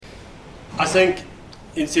I think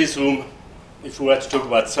in this room, if we were to talk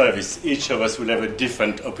about service, each of us will have a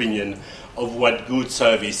different opinion of what good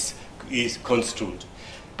service is construed.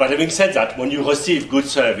 But having said that, when you receive good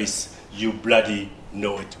service, you bloody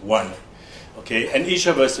know it, one. Okay? And each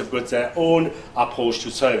of us have got their own approach to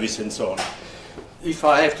service and so on. If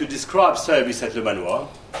I have to describe service at Le Manoir,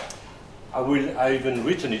 I've even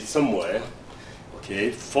written it somewhere, okay,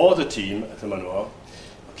 for the team at Le Manoir.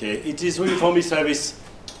 Okay, it is really, for me, service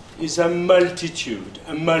is a multitude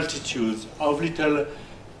of little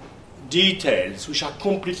details which are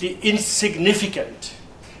completely insignificant.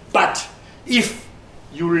 But if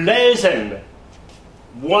you lay them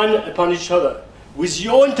one upon each other with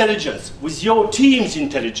your intelligence, with your team's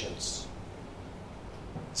intelligence,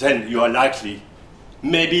 then you are likely,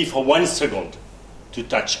 maybe for 1 second, to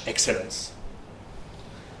touch excellence.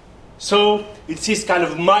 So it's this kind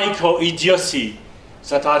of micro-idiocy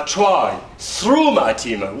that I try, through my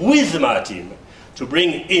team, with my team, to bring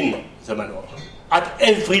in the Manoir, at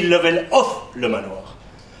every level of Le Manoir.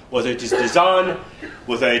 Whether it is design,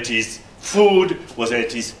 whether it is food, whether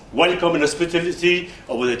it is welcome and hospitality,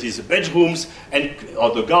 or whether it is bedrooms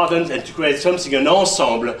or the gardens, and to create something, an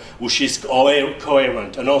ensemble which is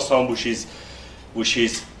coherent, an ensemble which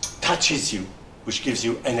touches you, which gives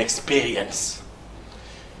you an experience.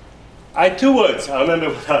 I had 2 words. I remember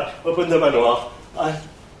when I opened the Manoir.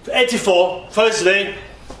 84, first day,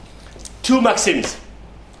 2 maxims.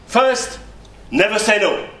 First, never say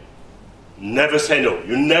no. Never say no.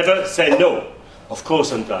 You never say no. Of course,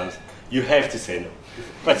 sometimes you have to say no.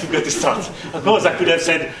 But you've got to start. Of course, I could have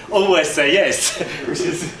said, always say yes, which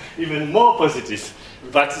is even more positive.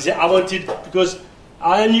 But I wanted, because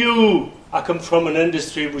I knew I come from an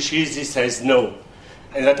industry which easily says no.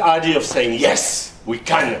 And that idea of saying, yes, we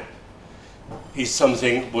can, is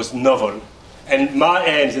something was novel. And my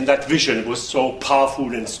aims and that vision was so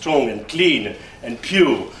powerful and strong and clean and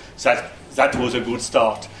pure that was a good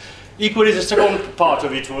start. Equally, the second part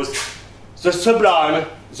of it was the sublime,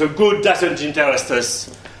 the good doesn't interest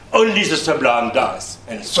us, only the sublime does.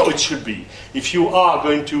 And so it should be. If you are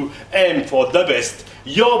going to aim for the best,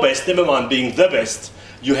 your best, never mind being the best,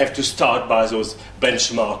 you have to start by those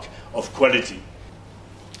benchmarks of quality.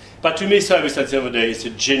 But to me, service at the end of the day is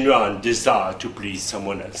a genuine desire to please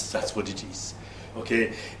someone else. That's what it is.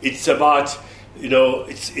 Okay, it's about,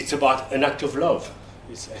 it's about an act of love.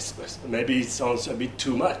 Maybe it sounds a bit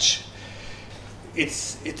too much.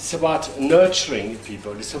 It's about nurturing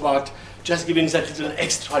people. It's about just giving that little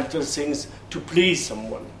extra little things to please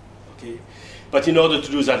someone. Okay, but in order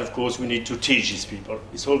to do that, of course, we need to teach these people.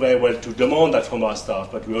 It's all very well to demand that from our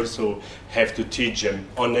staff, but we also have to teach them,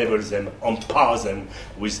 enable them, empower them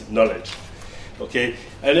with knowledge. Okay,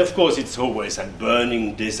 and of course, it's always a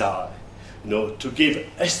burning desire, to give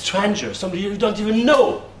a stranger, somebody you don't even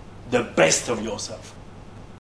know, the best of yourself.